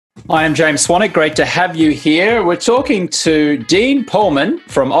Hi, I'm James Swanwick. Great to have you here. We're talking to Dean Pohlman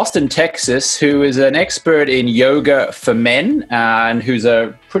from Austin, Texas, who is an expert in yoga for men and who's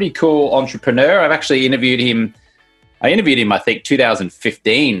a pretty cool entrepreneur. I've actually interviewed him. I think,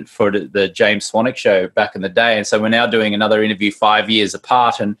 2015 for the James Swanwick show back in the day. And so we're now doing another interview 5 years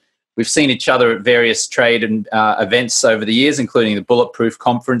apart. And we've seen each other at various trade and events over the years, including the Bulletproof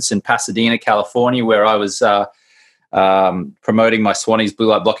Conference in Pasadena, California, where I was promoting my Swannies blue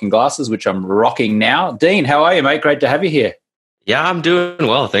light blocking glasses, which I'm rocking now. Dean, how are you, mate? Great to have you here. Yeah, I'm doing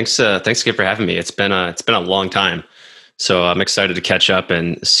well. Thanks again for having me. It's been a long time, so I'm excited to catch up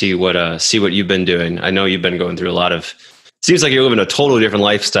and see what you've been doing. I know you've been going through a lot of. Seems like you're living a totally different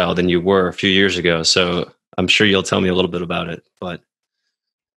lifestyle than you were a few years ago. So I'm sure you'll tell me a little bit about it. But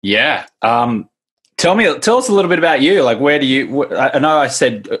yeah, tell us a little bit about you. Like, where do you? I know I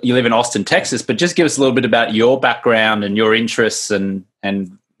said you live in Austin, Texas, but just give us a little bit about your background and your interests and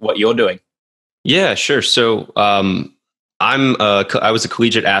what you're doing. yeah, sure. So I was a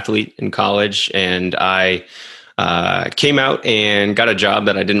collegiate athlete in college, and I came out and got a job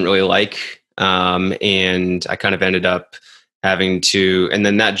that I didn't really like, and I kind of ended up having to. And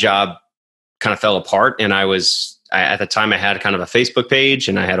then that job kind of fell apart, and at the time I had kind of a Facebook page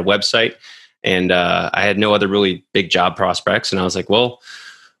and I had a website. And I had no other really big job prospects. And I was like, well,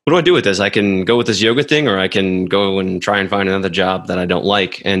 what do I do with this? I can go with this yoga thing, or I can go and try and find another job that I don't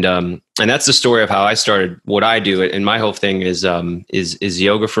like. And that's the story of how I started what I do. And my whole thing is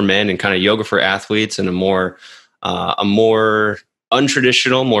yoga for men and kind of yoga for athletes, and a more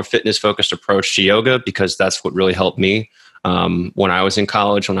untraditional, more fitness focused approach to yoga, because that's what really helped me when I was in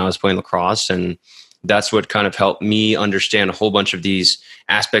college, when I was playing lacrosse. And that's what kind of helped me understand a whole bunch of these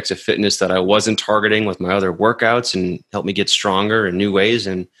aspects of fitness that I wasn't targeting with my other workouts, and helped me get stronger in new ways,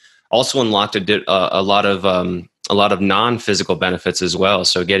 and also unlocked a lot of non-physical benefits as well.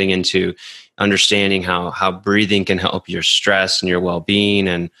 So getting into understanding how breathing can help your stress and your well-being.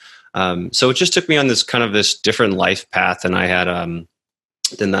 And so it just took me on this different life path than I had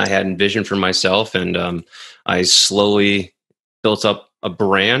envisioned for myself. And I slowly built up a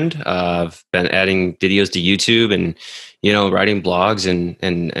brand. I've been adding videos to YouTube and, writing blogs and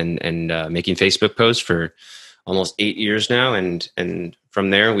making Facebook posts for almost 8 years now. And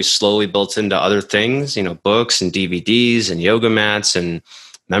from there, we slowly built into other things, books and DVDs and yoga mats and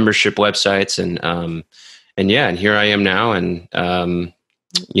membership websites. And here I am now. And,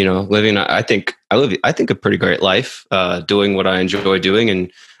 living, I think a pretty great life, doing what I enjoy doing,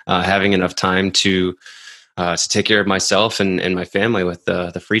 and having enough time to take care of myself and my family with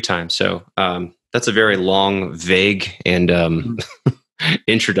the free time. So that's a very long, vague, and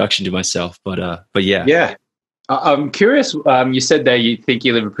introduction to myself. But yeah. Yeah. I'm curious. You said there you think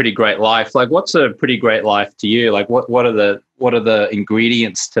you live a pretty great life. Like, what's a pretty great life to you? Like, what are the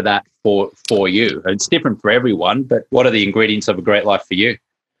ingredients to that for you? It's different for everyone, but what are the ingredients of a great life for you?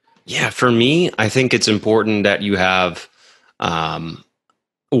 Yeah, for me, I think it's important that you have the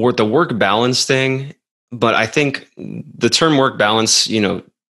work balance thing. But I think the term work balance,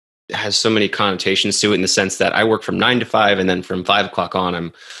 has so many connotations to it, in the sense that I work from 9 to 5, and then from 5 o'clock on,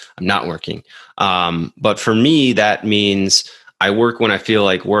 I'm not working. But for me, that means I work when I feel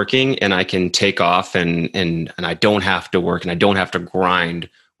like working, and I can take off, and I don't have to work, and I don't have to grind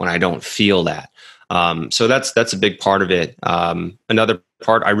when I don't feel that. So that's a big part of it. Another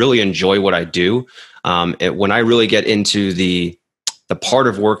part, I really enjoy what I do. When I really get into the part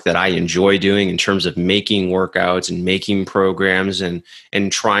of work that I enjoy doing, in terms of making workouts and making programs, and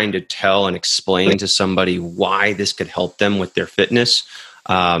trying to tell and explain to somebody why this could help them with their fitness,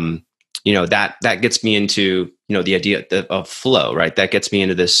 that gets me into, the idea of flow, right? That gets me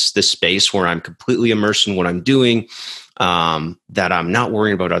into this space where I'm completely immersed in what I'm doing, that I'm not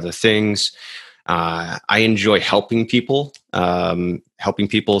worrying about other things. I enjoy helping people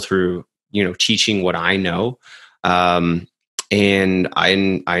through, teaching what I know. And I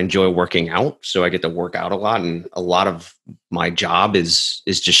enjoy working out, so I get to work out a lot, and a lot of my job is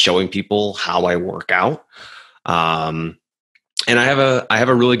just showing people how I work out. And I have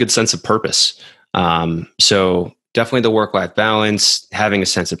a really good sense of purpose. So definitely the work-life balance, having a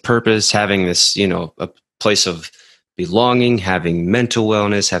sense of purpose, having this, a place of belonging, having mental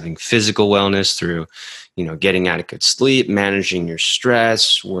wellness, having physical wellness through, getting adequate sleep, managing your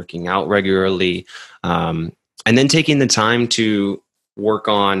stress, working out regularly. And then taking the time to work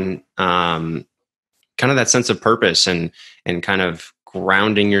on kind of that sense of purpose, and kind of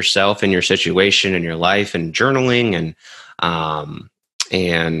grounding yourself in your situation and your life, and journaling,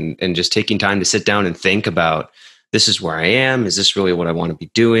 and just taking time to sit down and think about, this is where I am. Is this really what I want to be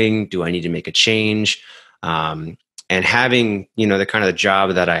doing? Do I need to make a change? And having, the kind of the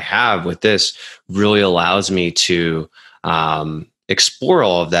job that I have with this really allows me to explore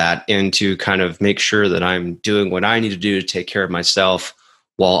all of that and to kind of make sure that I'm doing what I need to do to take care of myself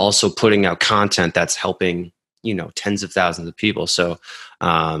while also putting out content that's helping, tens of thousands of people. So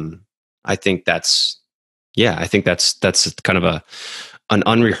I think that's kind of an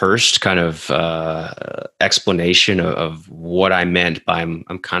unrehearsed kind of explanation of what I meant by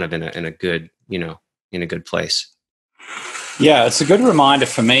I'm kind of in a good, in a good place. Yeah, it's a good reminder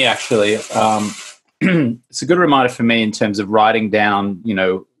for me, actually. It's a good reminder for me in terms of writing down,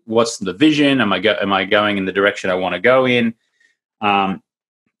 what's the vision? Am I going in the direction I want to go in?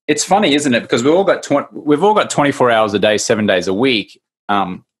 It's funny, isn't it? Because we've all got 24 hours a day, 7 days a week.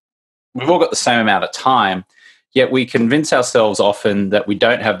 We've all got the same amount of time, yet we convince ourselves often that we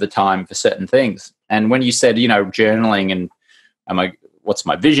don't have the time for certain things. And when you said, journaling and what's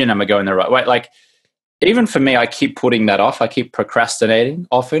my vision? Am I going the right way? Like, even for me, I keep putting that off. I keep procrastinating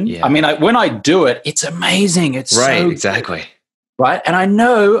often. Yeah. I mean, when I do it, it's amazing. It's right, so exactly. Good, right. And I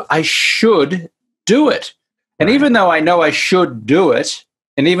know I should do it. And right. Even though I know I should do it,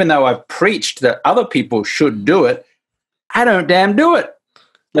 and even though I've preached that other people should do it, I don't damn do it,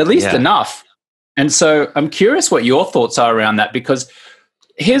 at least enough. And so I'm curious what your thoughts are around that, because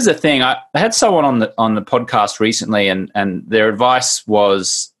here's the thing. I had someone on the podcast recently, and their advice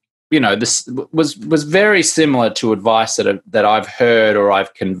was, this was very similar to advice that I've heard or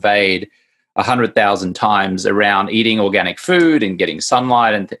I've conveyed 100,000 times around eating organic food and getting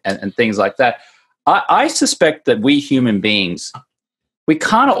sunlight and things like that. I suspect that we human beings, we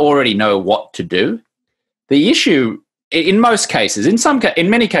kind of already know what to do. The issue, in most cases, in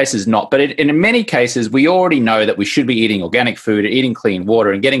many cases not, but in many cases, we already know that we should be eating organic food, eating clean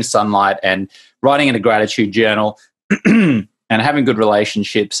water, and getting sunlight, and writing in a gratitude journal, and having good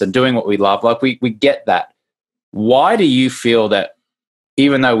relationships and doing what we love. Like we get that. Why do you feel that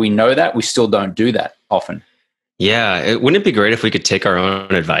even though we know that, we still don't do that often? Yeah. Wouldn't it be great if we could take our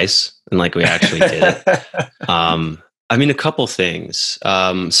own advice and like we actually did it? I mean, a couple things.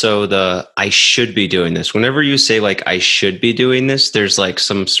 So I should be doing this. Whenever you say like, I should be doing this, there's like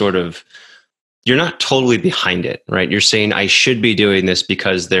some sort of, you're not totally behind it, right? You're saying I should be doing this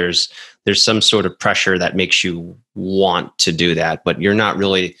because there's some sort of pressure that makes you want to do that, but you're not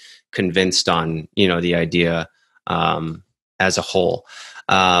really convinced on, the idea as a whole.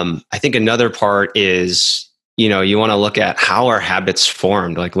 I think another part is, you want to look at how our habits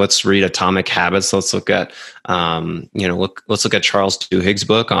formed. Like, let's read Atomic Habits. Let's look at, let's look at Charles Duhigg's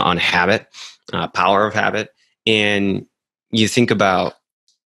book on habit, Power of Habit. And you think about,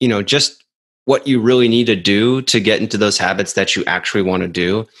 just what you really need to do to get into those habits that you actually want to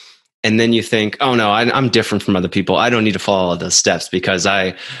do. And then you think, oh no, I'm different from other people. I don't need to follow those steps because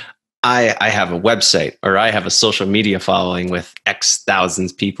I have a website or I have a social media following with X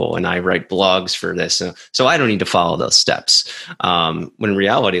thousands of people and I write blogs for this. So I don't need to follow those steps. When in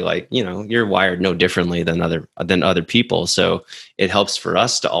reality, like, you're wired no differently than other people. So it helps for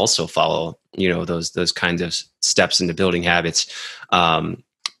us to also follow, those kinds of steps into building habits. But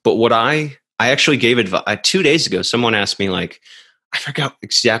what I actually gave advice 2 days ago, someone asked me, like, I forgot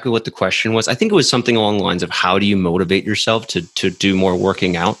exactly what the question was. I think it was something along the lines of how do you motivate yourself to do more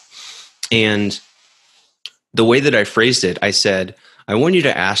working out? And the way that I phrased it, I said, I want you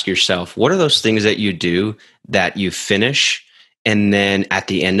to ask yourself, what are those things that you do that you finish? And then at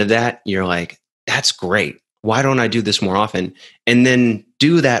the end of that, you're like, that's great. Why don't I do this more often? And then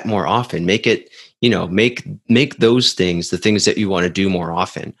do that more often. Make it, make those things the things that you want to do more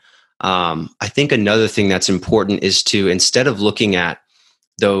often. I think another thing that's important is to, instead of looking at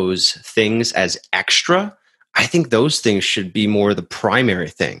those things as extra, I think those things should be more the primary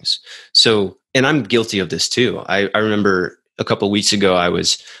things. So, and I'm guilty of this too. I remember a couple of weeks ago, I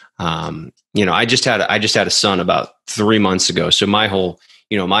was, I just had a son about 3 months ago. So my whole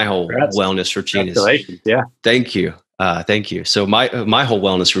wellness routine is, yeah. Thank you. Thank you. So my whole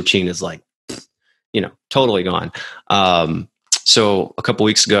wellness routine is like, totally gone. So a couple of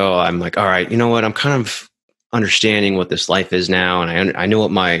weeks ago, I'm like, all right, you know what? I'm kind of understanding what this life is now. And I know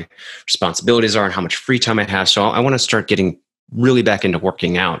what my responsibilities are and how much free time I have. So I want to start getting really back into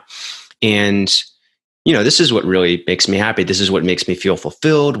working out. And, this is what really makes me happy. This is what makes me feel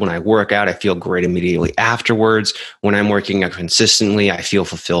fulfilled. When I work out, I feel great immediately afterwards. When I'm working out consistently, I feel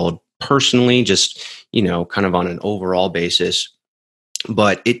fulfilled personally, just, kind of on an overall basis.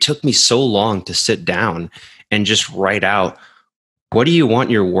 But it took me so long to sit down and just write out, what do you want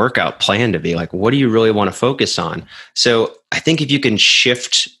your workout plan to be? Like, what do you really want to focus on? So I think if you can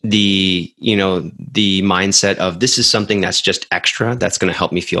shift the mindset of this is something that's just extra, that's going to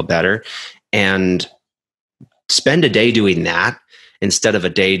help me feel better, and spend a day doing that instead of a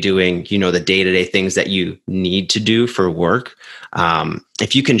day doing, the day-to-day things that you need to do for work.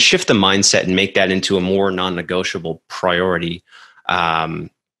 If you can shift the mindset and make that into a more non-negotiable priority, and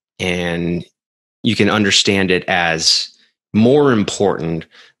you can understand it as more important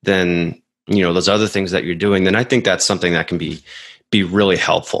than, those other things that you're doing, then I think that's something that can be really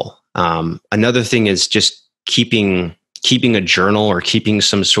helpful. Another thing is just keeping a journal or keeping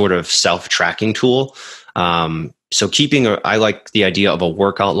some sort of self-tracking tool. So I like the idea of a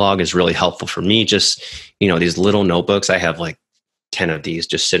workout log is really helpful for me. Just, these little notebooks, I have like 10 of these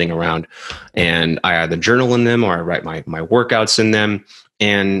just sitting around, and I either journal in them or I write my workouts in them.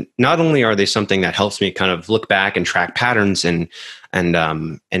 And not only are they something that helps me kind of look back and track patterns and analyze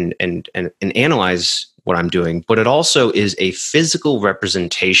what I'm doing, but it also is a physical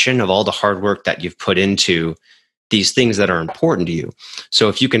representation of all the hard work that you've put into these things that are important to you. So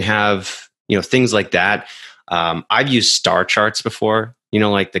if you can have, things like that. I've used star charts before,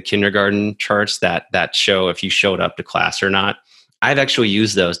 like the kindergarten charts that show if you showed up to class or not. I've actually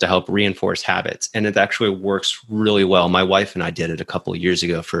used those to help reinforce habits, and it actually works really well. My wife and I did it a couple of years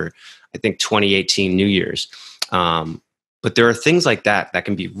ago for, I think, 2018 New Year's. But there are things like that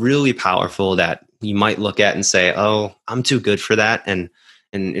can be really powerful that you might look at and say, oh, I'm too good for that. And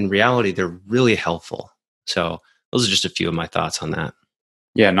in reality, they're really helpful. So those are just a few of my thoughts on that.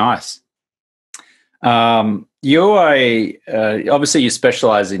 Yeah, nice. Obviously you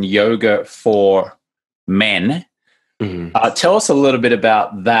specialize in yoga for men. Mm-hmm. Tell us a little bit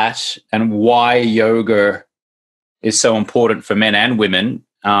about that and why yoga is so important for men and women,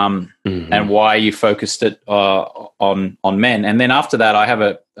 and why you focused it on men. And then after that, I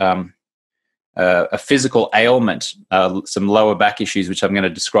have a physical ailment, some lower back issues, which I'm going to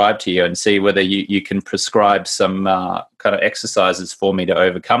describe to you and see whether you can prescribe some kind of exercises for me to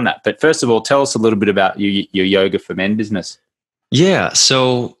overcome that. But first of all, tell us a little bit about your Yoga for Men business. Yeah.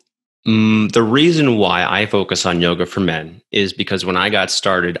 So the reason why I focus on Yoga for Men is because when I got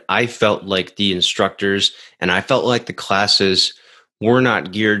started, I felt like the instructors and I felt like the classes were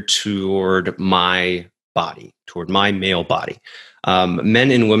not geared toward my body, toward my male body.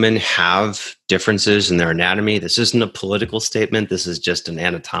 Men and women have differences in their anatomy. This isn't a political statement. This is just an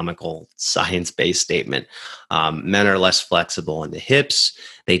anatomical, science-based statement. Men are less flexible in the hips.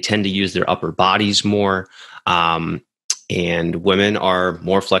 They tend to use their upper bodies more. And women are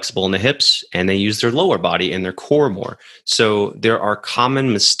more flexible in the hips, and they use their lower body and their core more. So there are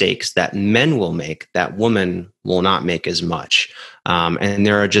common mistakes that men will make that women will not make as much. And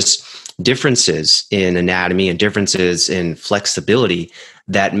there are just differences in anatomy and differences in flexibility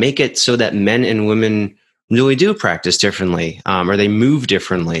that make it so that men and women really do practice differently, or they move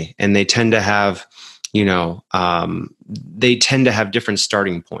differently, and they tend to have, different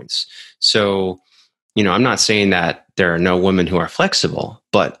starting points. So, I'm not saying that there are no women who are flexible,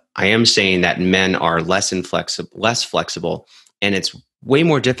 but I am saying that men are less flexible, and it's way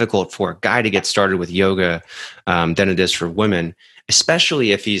more difficult for a guy to get started with yoga than it is for women,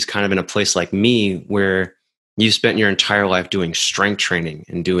 especially if he's kind of in a place like me where you spent your entire life doing strength training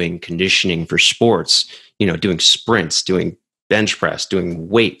and doing conditioning for sports, doing sprints, doing bench press, doing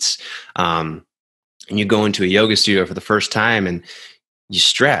weights. And you go into a yoga studio for the first time and you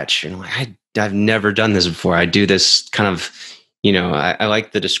stretch, and I've never done this before. I do this kind of, I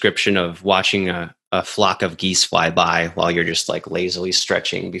like the description of watching a flock of geese fly by while you're just like lazily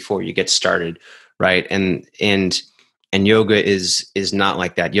stretching before you get started, right? And yoga is not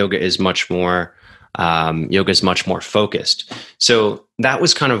like that. Yoga is much more focused. So that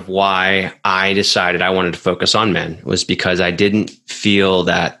was kind of why I decided I wanted to focus on men, was because I didn't feel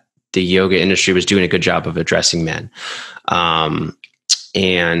that the yoga industry was doing a good job of addressing men.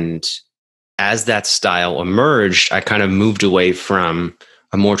 And as that style emerged, I kind of moved away from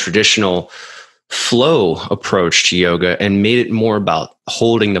a more traditional flow approach to yoga and made it more about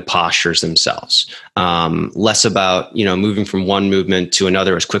holding the postures themselves, less about, moving from one movement to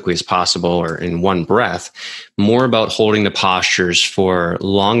another as quickly as possible or in one breath, more about holding the postures for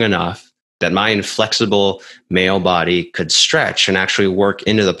long enough that my inflexible male body could stretch and actually work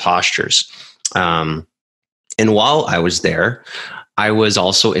into the postures. And while I was there, I was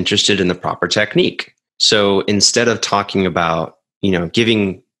also interested in the proper technique. So instead of talking about,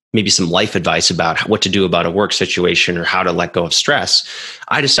 giving maybe some life advice about what to do about a work situation or how to let go of stress,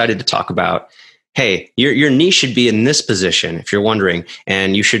 I decided to talk about, hey, your knee should be in this position, if you're wondering,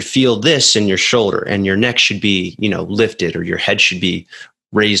 and you should feel this in your shoulder, and your neck should be, lifted, or your head should be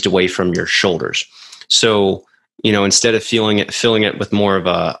raised away from your shoulders. So, instead of filling it with more of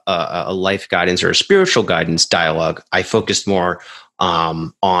a life guidance or a spiritual guidance dialogue, I focused more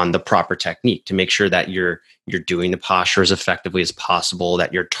on the proper technique to make sure that you're doing the posture as effectively as possible,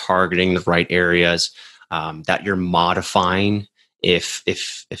 that you're targeting the right areas, that you're modifying if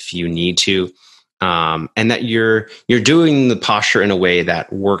you need to, and that you're doing the posture in a way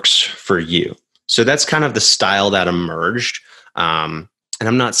that works for you. So that's kind of the style that emerged. And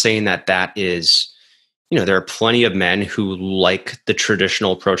I'm not saying that is, there are plenty of men who like the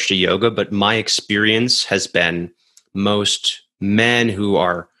traditional approach to yoga, but my experience has been most men who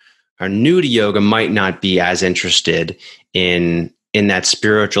are new to yoga might not be as interested in that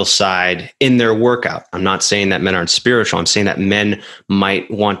spiritual side in their workout. I'm not saying that men aren't spiritual. I'm saying that men might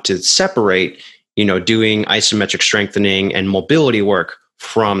want to separate, doing isometric strengthening and mobility work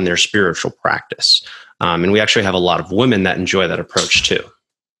from their spiritual practice. And we actually have a lot of women that enjoy that approach too.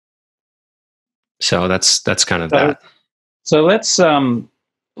 So that's kind of that. So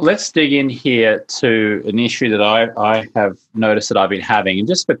let's dig in here to an issue that I have noticed that I've been having. And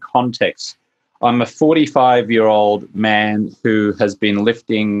just for context, I'm a 45-year-old man who has been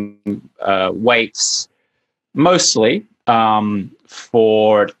lifting weights mostly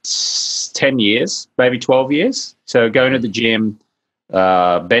for 10 years, maybe 12 years. So going to the gym,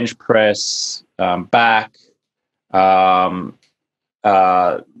 bench press, back,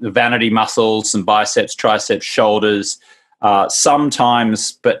 the vanity muscles, some biceps, triceps, shoulders,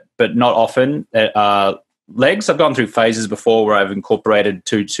 sometimes, but not often. Legs, I've gone through phases before where I've incorporated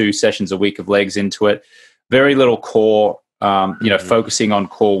two sessions a week of legs into it. Very little core, focusing on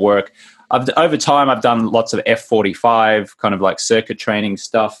core work. Over time, I've done lots of F45, kind of like circuit training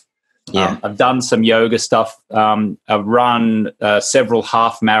stuff. Yeah. I've done some yoga stuff. I've run several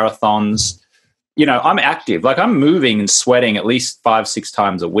half marathons. I'm active. Like, I'm moving and sweating at least 5-6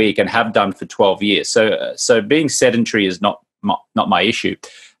 times a week, and have done for 12 years. So being sedentary is not my issue.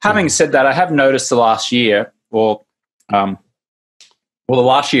 Having said that, I have noticed the last year, the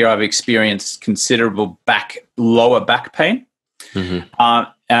last year I've experienced considerable lower back pain. Mm-hmm.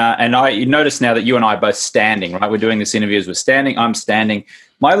 And you notice now that you and I are both standing, right? We're doing this interview as we're standing. I'm standing.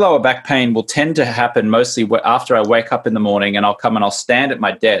 My lower back pain will tend to happen mostly after I wake up in the morning, and I'll stand at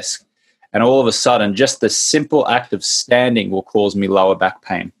my desk. And all of a sudden, just the simple act of standing will cause me lower back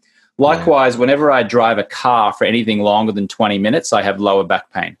pain. Likewise, whenever I drive a car for anything longer than 20 minutes, I have lower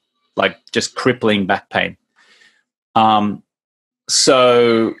back pain, like just crippling back pain. I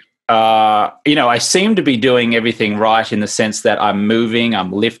seem to be doing everything right in the sense that I'm moving,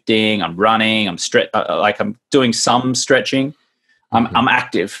 I'm lifting, I'm running, I'm doing some stretching. I'm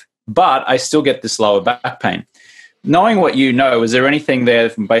active, but I still get this lower back pain. Knowing what you know, is there anything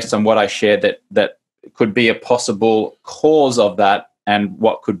there based on what I shared that could be a possible cause of that, and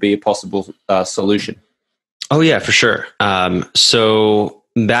what could be a possible solution? Oh, yeah, for sure. So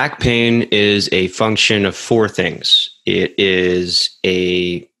back pain is a function of 4 things. It's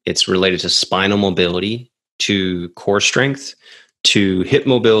related to spinal mobility, to core strength, to hip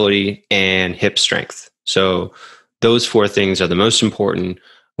mobility, and hip strength. So those 4 things are the most important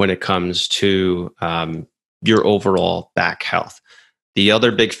when it comes to your overall back health. The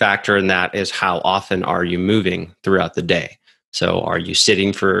other big factor in that is how often are you moving throughout the day? So are you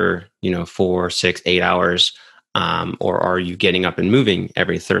sitting for 4, 6, 8 hours, or are you getting up and moving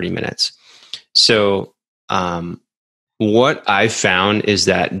every 30 minutes? So what I've found is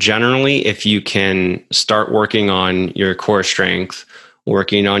that generally, if you can start working on your core strength,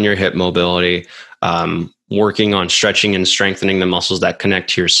 working on your hip mobility, working on stretching and strengthening the muscles that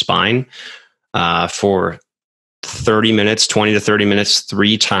connect to your spine for 20 to 30 minutes,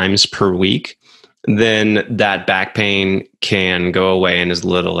 3 times per week, then that back pain can go away in as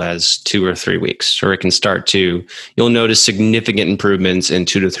little as 2 or 3 weeks, or it can you'll notice significant improvements in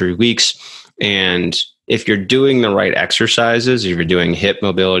 2 to 3 weeks. And if you're doing the right exercises, if you're doing hip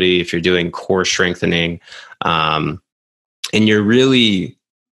mobility, if you're doing core strengthening, and you're really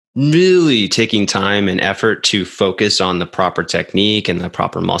taking time and effort to focus on the proper technique and the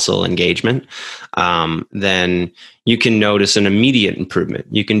proper muscle engagement, then you can notice an immediate improvement.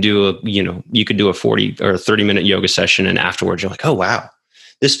 You can do a 40 or 30-minute yoga session, and afterwards you're like, oh, wow,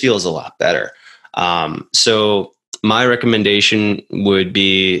 this feels a lot better. So my recommendation would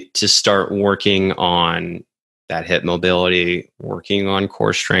be to start working on that hip mobility, working on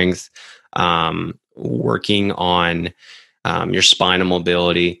core strength, working on your spinal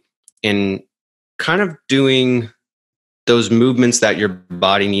mobility, and kind of doing those movements that your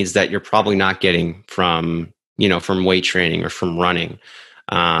body needs that you're probably not getting from weight training or from running.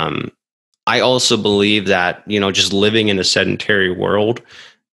 I also believe that, just living in a sedentary world,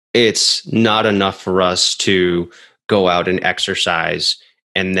 it's not enough for us to go out and exercise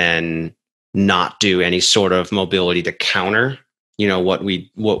and then not do any sort of mobility to counter,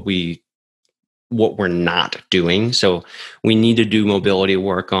 what we're not doing. So we need to do mobility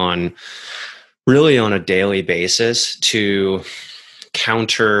work on really on a daily basis to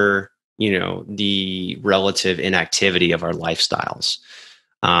counter, the relative inactivity of our lifestyles.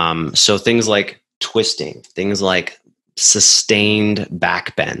 So things like twisting, things like sustained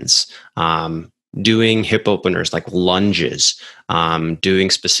back bends, doing hip openers like lunges, doing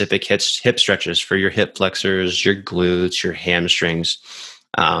specific hip stretches for your hip flexors, your glutes, your hamstrings.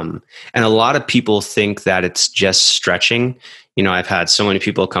 And a lot of people think that it's just stretching. I've had so many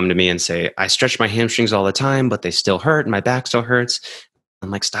people come to me and say, I stretch my hamstrings all the time, but they still hurt and my back still hurts.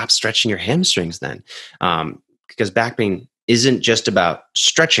 I'm like, stop stretching your hamstrings then. Because back pain isn't just about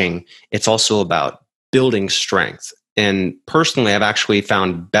stretching, it's also about building strength. And personally, I've actually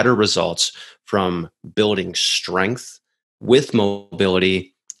found better results from building strength with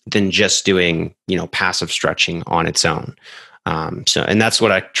mobility than just doing, passive stretching on its own. And that's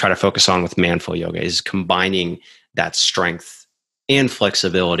what I try to focus on with Manful Yoga, is combining that strength and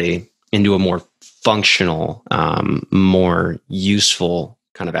flexibility into a more functional, more useful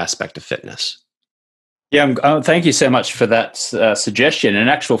kind of aspect of fitness. Yeah, thank you so much for that suggestion. In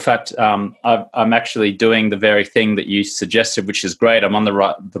actual fact, I'm actually doing the very thing that you suggested, which is great. I'm on the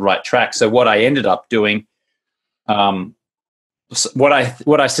right track. So what I ended up doing, what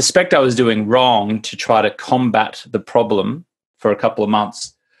I suspect I was doing wrong to try to combat the problem for a couple of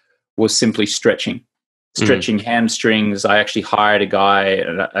months, was simply stretching hamstrings. I actually hired a guy,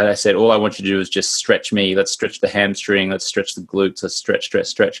 and I said, all I want you to do is just stretch me. Let's stretch the hamstring. Let's stretch the glutes. Let's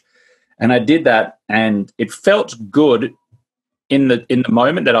stretch. And I did that, and it felt good in the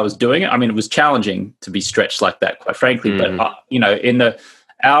moment that I was doing it. I mean, it was challenging to be stretched like that, quite frankly. But in the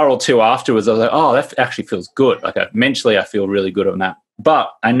hour or two afterwards, I was like, oh, that actually feels good. Like mentally, I feel really good on that.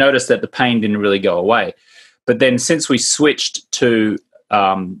 But I noticed that the pain didn't really go away. But then since we switched to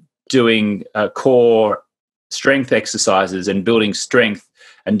doing core strength exercises and building strength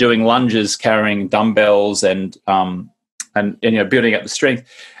and doing lunges, carrying dumbbells, and building up the strength.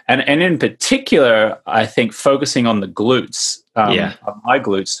 And in particular, I think focusing on the glutes, my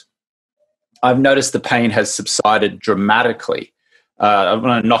glutes, I've noticed the pain has subsided dramatically. I'm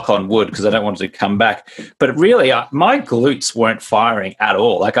going to knock on wood because I don't want it to come back. But really, my glutes weren't firing at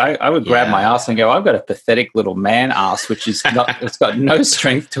all. Like I would grab my ass and go, I've got a pathetic little man ass, which is it's got no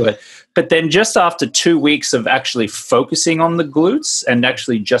strength to it. But then just after 2 weeks of actually focusing on the glutes and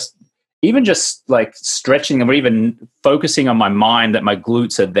actually just like stretching them, or even focusing on my mind that my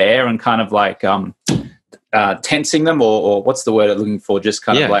glutes are there, and kind of like tensing them, or what's the word I'm looking for? Just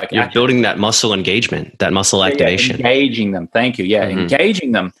kind of like you're building that muscle engagement, that muscle activation. Engaging them. Thank you. Yeah,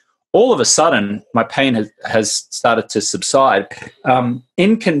 engaging them. All of a sudden, my pain has started to subside.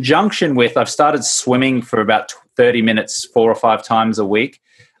 In conjunction with, I've started swimming for about 30 minutes, 4 or 5 times a week.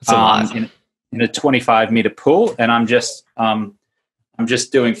 That's a lot. In a 25-meter pool, and I'm just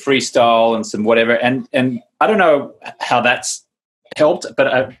doing freestyle and some whatever. And I don't know how that's helped,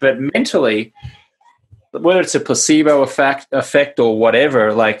 but mentally, whether it's a placebo effect or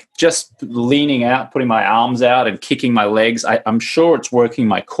whatever, like just leaning out, putting my arms out and kicking my legs, I'm sure it's working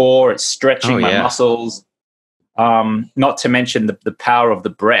my core, it's stretching my muscles. Not to mention the power of the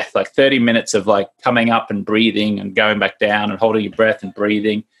breath, like 30 minutes of like coming up and breathing and going back down and holding your breath and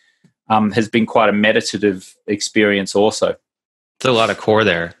breathing has been quite a meditative experience also. There's a lot of core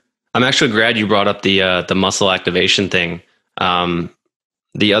there. I'm actually glad you brought up the muscle activation thing.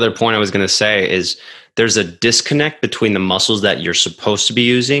 The other point I was going to say is there's a disconnect between the muscles that you're supposed to be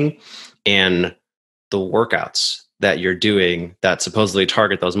using and the workouts that you're doing that supposedly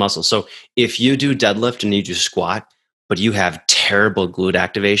target those muscles. So if you do deadlift and you do squat, but you have terrible glute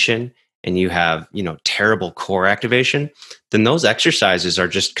activation and you have, terrible core activation, then those exercises are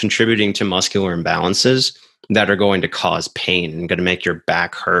just contributing to muscular imbalances that are going to cause pain and going to make your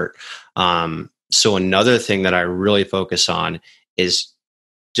back hurt. So another thing that I really focus on is,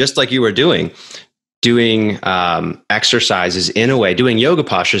 just like you were doing exercises in a way, doing yoga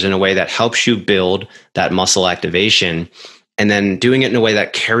postures in a way that helps you build that muscle activation, and then doing it in a way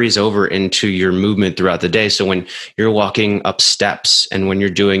that carries over into your movement throughout the day. So when you're walking up steps and when you're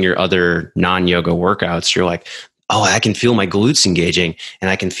doing your other non-yoga workouts, you're like, oh, I can feel my glutes engaging and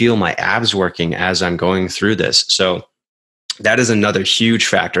I can feel my abs working as I'm going through this. So that is another huge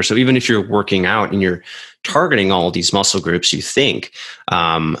factor. So even if you're working out and you're targeting all these muscle groups, you think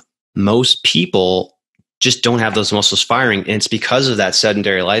most people just don't have those muscles firing. And it's because of that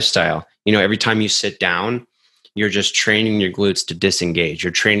sedentary lifestyle. Every time you sit down, you're just training your glutes to disengage.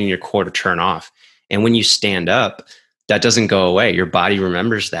 You're training your core to turn off. And when you stand up, that doesn't go away. Your body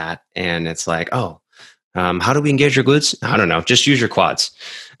remembers that. And it's like, oh, How do we engage your glutes? I don't know. Just use your quads.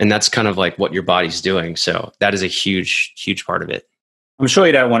 And that's kind of like what your body's doing. So that is a huge, huge part of it. I'm sure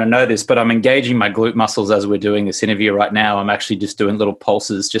you don't want to know this, but I'm engaging my glute muscles as we're doing this interview right now. I'm actually just doing little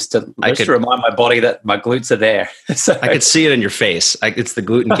pulses just to remind my body that my glutes are there. So I could see it in your face. It's the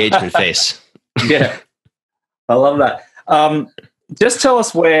glute engagement face. Yeah, I love that. Just tell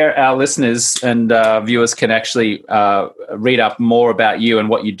us where our listeners and viewers can actually read up more about you and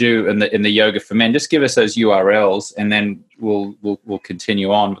what you do in the Yoga for Men. Just give us those URLs, and then we'll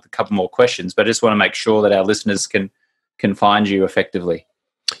continue on with a couple more questions. But I just want to make sure that our listeners can find you effectively.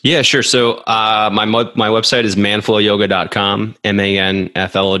 Yeah, sure. So my website is manflowyoga.com,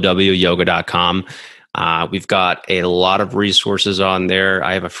 MANFLOW yoga.com. We've got a lot of resources on there.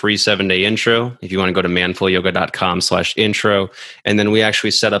 I have a free 7-day intro if you want to go to manflowyoga.com/intro. And then we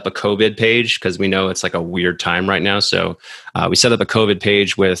actually set up a COVID page because we know it's like a weird time right now. So we set up a COVID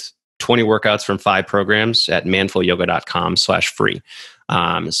page with 20 workouts from 5 programs at manflowyoga.com/free.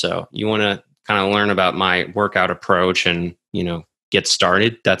 So you want to kind of learn about my workout approach and, get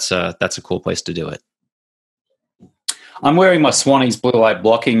started. That's a cool place to do it. I'm wearing my Swannies blue light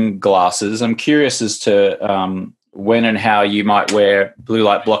blocking glasses. I'm curious as to when and how you might wear blue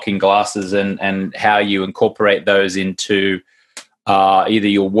light blocking glasses and how you incorporate those into either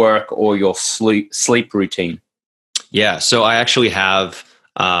your work or your sleep routine. Yeah, so I actually have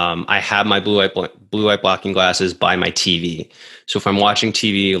my blue light blocking glasses by my TV. So if I'm watching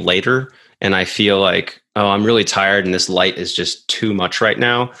TV later and I feel like, oh, I'm really tired and this light is just too much right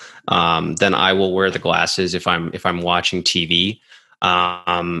now, then I will wear the glasses if I'm watching TV.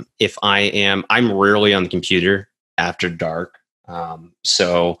 I'm rarely on the computer after dark.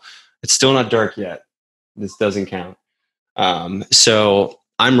 So it's still not dark yet. This doesn't count. So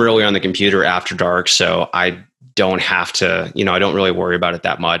I'm rarely on the computer after dark. So I don't have to, I don't really worry about it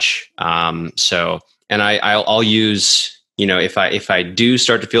that much. And I'll use, if I do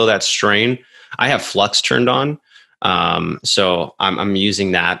start to feel that strain, I have flux turned on. So I'm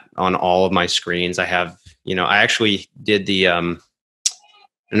using that on all of my screens. I have, I actually did the, I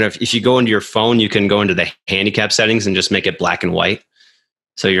don't know if you go into your phone, you can go into the handicap settings and just make it black and white.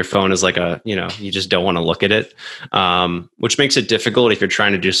 So your phone is like you just don't want to look at it, which makes it difficult if you're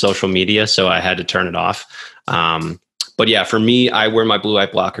trying to do social media. So I had to turn it off. But yeah, for me, I wear my blue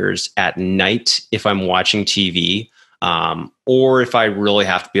light blockers at night if I'm watching TV, or if I really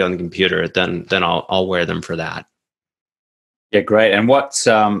have to be on the computer, then I'll wear them for that. Yeah, great. And what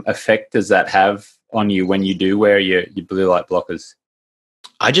effect does that have on you when you do wear your blue light blockers?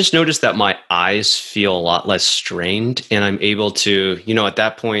 I just noticed that my eyes feel a lot less strained, and I'm able to, at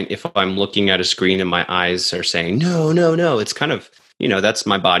that point, if I'm looking at a screen and my eyes are saying, no, it's kind of, that's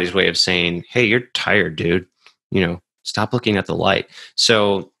my body's way of saying, hey, you're tired, dude, stop looking at the light.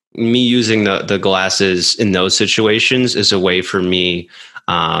 So me using the glasses in those situations is a way for me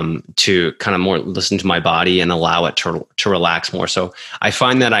to kind of more listen to my body and allow it to relax more. So I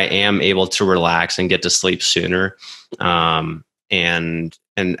find that I am able to relax and get to sleep sooner. And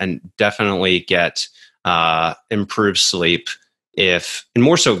definitely get improved sleep and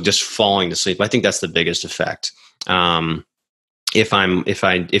more so just falling to sleep. I think that's the biggest effect. If I'm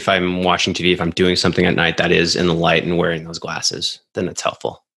watching TV, if I'm doing something at night that is in the light and wearing those glasses, then it's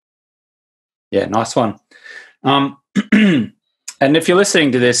helpful. Yeah, nice one. And if you're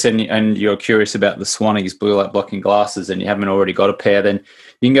listening to this and you're curious about the Swannies blue light blocking glasses and you haven't already got a pair, then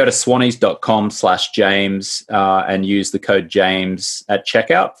you can go to swannies.com/James and use the code James at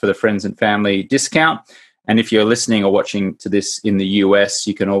checkout for the friends and family discount. And if you're listening or watching to this in the US,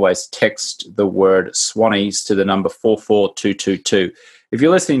 you can always text the word Swannies to the number 44222. If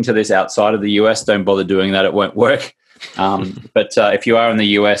you're listening to this outside of the US, don't bother doing that. It won't work. But if you are in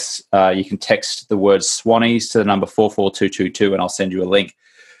the US, you can text the word Swannies to the number 44222 and I'll send you a link.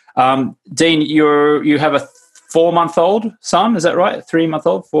 Dean, you have a 4-month-old son, is that right?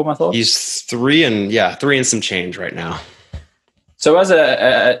 3-month-old, 4-month-old? He's 3 and some change right now. So as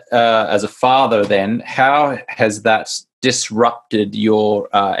a father then, how has that disrupted your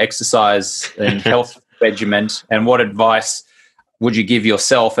exercise and health regimen, and what advice would you give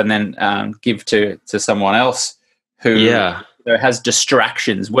yourself and then give to someone else who has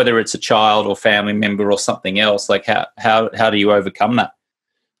distractions, whether it's a child or family member or something else? Like how do you overcome that?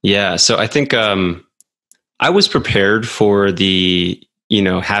 Yeah, so I think I was prepared for the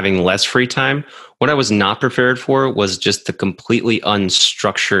having less free time. What I was not prepared for was just the completely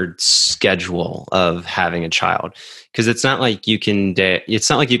unstructured schedule of having a child, because it's not like you can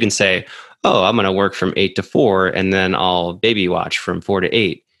say, oh, I'm going to work from 8 to 4 and then I'll baby watch from 4 to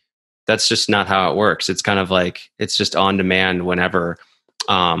 8. That's just not how it works. It's kind of like, it's just on demand whenever.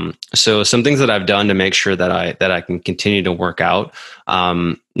 So some things that I've done to make sure that I can continue to work out.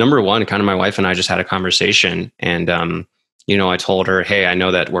 Number one, kind of my wife and I just had a conversation, and I told her, hey, I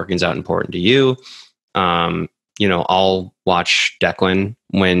know that working's out important to you. I'll watch Declan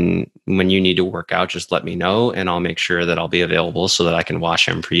when you need to work out. Just let me know, and I'll make sure that I'll be available so that I can watch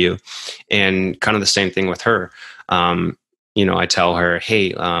him for you. And kind of the same thing with her. I tell her,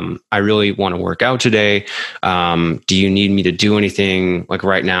 hey, I really want to work out today. Do you need me to do anything like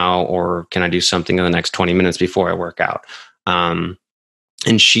right now, or can I do something in the next 20 minutes before I work out? And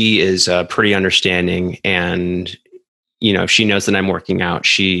she is pretty understanding, and if she knows that I'm working out,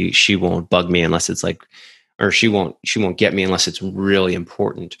 she won't bug me unless it's like, or she won't get me unless it's really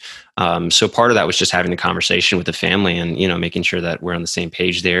important. So part of that was just having a conversation with the family, and making sure that we're on the same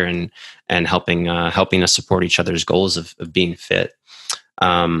page there, and helping us support each other's goals of being fit.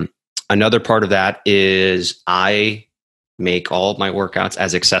 Another part of that is I make all of my workouts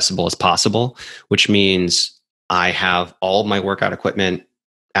as accessible as possible, which means I have all of my workout equipment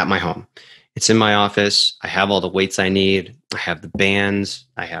at my home. It's in my office. I have all the weights I need. I have the bands.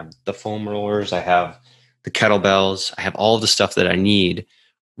 I have the foam rollers. I have the kettlebells. I have all of the stuff that I need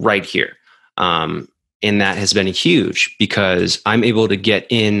right here. And that has been huge because I'm able to get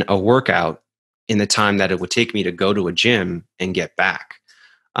in a workout in the time that it would take me to go to a gym and get back.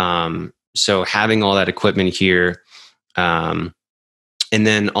 So having all that equipment here, and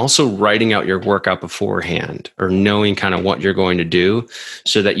then also writing out your workout beforehand, or knowing kind of what you're going to do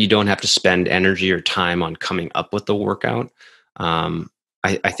so that you don't have to spend energy or time on coming up with the workout.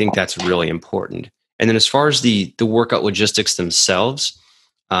 I think that's really important. And then as far as the workout logistics themselves,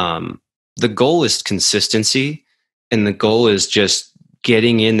 the goal is consistency, and the goal is just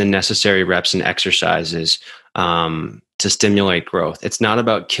getting in the necessary reps and exercises to stimulate growth. It's not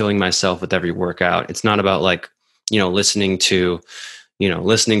about killing myself with every workout. It's not about listening to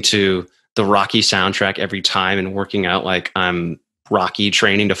the Rocky soundtrack every time and working out like I'm Rocky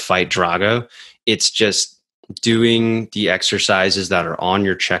training to fight Drago. It's just doing the exercises that are on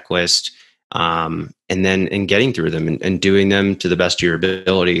your checklist, and getting through them and doing them to the best of your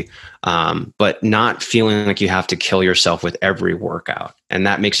ability, but not feeling like you have to kill yourself with every workout. And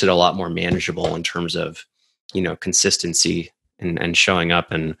that makes it a lot more manageable in terms of, consistency and showing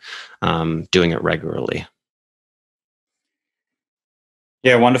up and doing it regularly.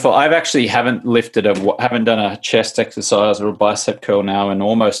 Yeah, wonderful. I've actually haven't done a chest exercise or a bicep curl now in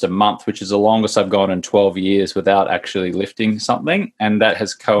almost a month, which is the longest I've gone in 12 years without actually lifting something. And that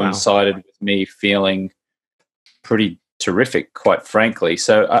has coincided with me feeling pretty terrific, quite frankly.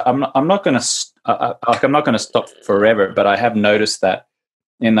 So I'm not going to stop forever, but I have noticed that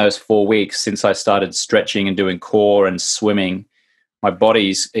in those 4 weeks since I started stretching and doing core and swimming, my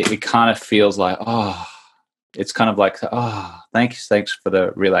body's, it kind of feels like, it's kind of like, thanks for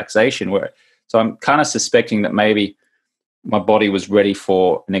the relaxation. So I'm kind of suspecting that maybe my body was ready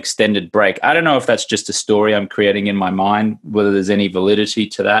for an extended break. I don't know if that's just a story I'm creating in my mind, whether there's any validity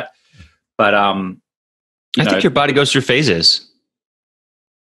to that. But I think your body goes through phases.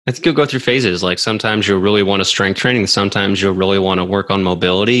 I think you'll go through phases. Like sometimes you'll really want to strength training. Sometimes you'll really want to work on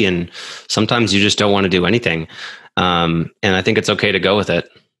mobility, and sometimes you just don't want to do anything. And I think it's okay to go with it.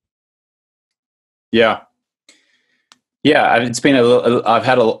 Yeah. Yeah, it's been I've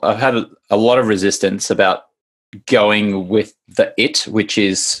had a lot of resistance about going with which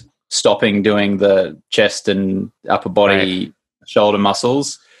is stopping doing the chest and upper body shoulder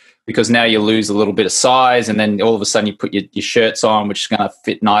muscles, because now you lose a little bit of size, and then all of a sudden you put your shirts on, which is going to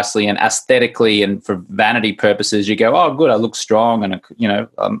fit nicely, and aesthetically and for vanity purposes, you go, oh, good, I look strong, and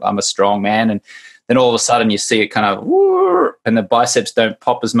I'm a strong man, and then all of a sudden you see it kind of, and the biceps don't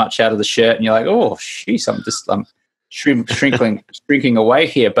pop as much out of the shirt, and you're like, oh, jeez, I'm shrinking away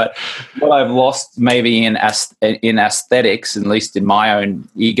here. But what I've lost maybe in aesthetics, at least in my own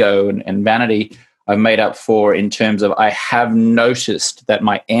ego and vanity, I've made up for in terms of I have noticed that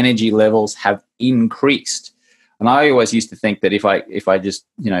my energy levels have increased. And I always used to think that if I just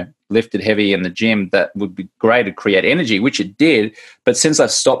lifted heavy in the gym, that would be great to create energy, which it did. But since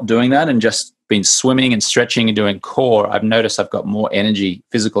I've stopped doing that and just been swimming and stretching and doing core, I've noticed I've got more energy,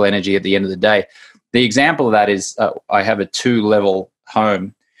 physical energy at the end of the day. The example of that is I have a 2-level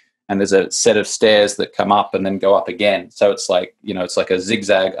home, and there's a set of stairs that come up and then go up again. So it's like, it's like a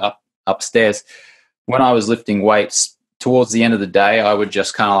zigzag upstairs. When I was lifting weights, towards the end of the day, I would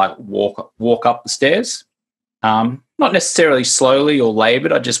just kind of like walk up the stairs. Not necessarily slowly or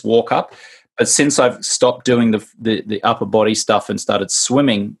labored, I'd just walk up. But since I've stopped doing the upper body stuff and started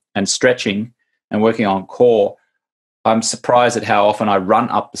swimming and stretching and working on core, I'm surprised at how often I run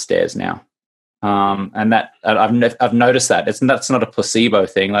up the stairs now. And I've noticed that that's not a placebo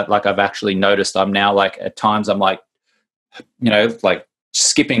thing. Like I've actually noticed I'm now like at times I'm like, like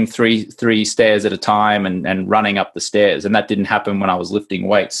skipping three stairs at a time and running up the stairs. And that didn't happen when I was lifting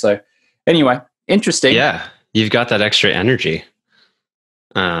weights. So anyway, interesting. Yeah. You've got that extra energy.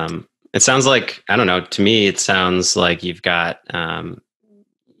 It sounds like, I don't know, to me, it sounds like you've got,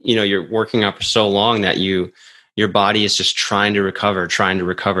 you're working out for so long that your body is just trying to recover.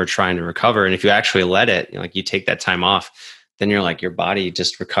 And if you actually let it, like you take that time off, then you're like, your body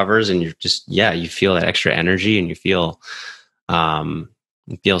just recovers and you're just, you feel that extra energy and you feel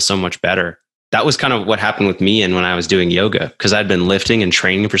so much better. That was kind of what happened with me and when I was doing yoga, because I'd been lifting and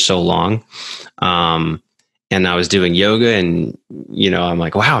training for so long. And I was doing yoga and, I'm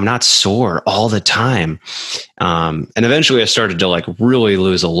like, wow, I'm not sore all the time. And eventually I started to like really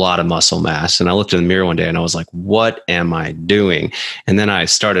lose a lot of muscle mass. And I looked in the mirror one day and I was like, what am I doing? And then I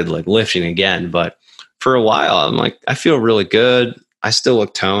started like lifting again. But for a while, I'm like, I feel really good. I still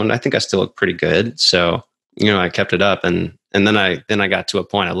look toned. I think I still look pretty good. So, I kept it up. And then I got to a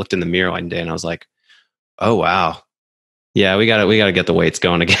point, I looked in the mirror one day and I was like, oh, wow. Yeah, we gotta get the weights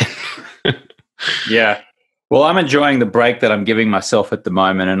going again. Yeah. Well, I'm enjoying the break that I'm giving myself at the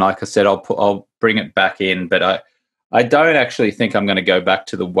moment, and like I said, I'll bring it back in. But I don't actually think I'm going to go back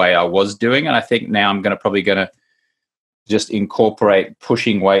to the way I was doing, and I think now I'm probably going to just incorporate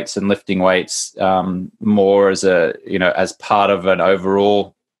pushing weights and lifting weights more as as part of an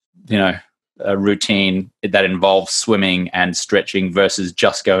overall a routine that involves swimming and stretching versus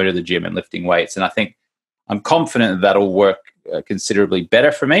just going to the gym and lifting weights. And I think I'm confident that'll work considerably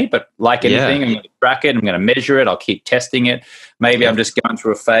better for me, but like anything, I'm going to track it, I'm going to measure it, I'll keep testing it. Maybe I'm just going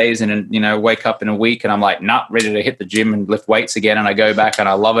through a phase and wake up in a week and I'm like, ready to hit the gym and lift weights again, and I go back and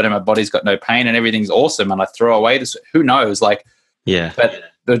I love it and my body's got no pain and everything's awesome, and I throw away this, who knows, but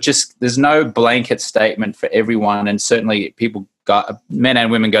there's no blanket statement for everyone, and certainly men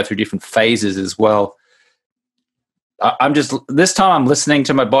and women go through different phases as well. This time I'm listening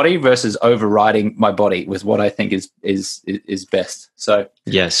to my body versus overriding my body with what I think is best. So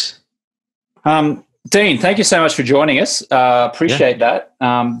yes. Dean, thank you so much for joining us. Appreciate that.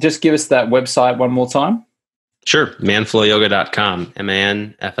 Just give us that website one more time. Sure. manflowyoga.com,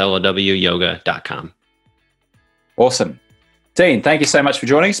 MANFLOW yoga.com. Awesome. Dean, thank you so much for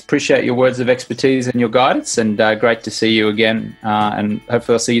joining us. Appreciate your words of expertise and your guidance, and great to see you again. And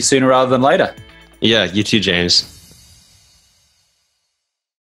hopefully I'll see you sooner rather than later. Yeah, you too, James.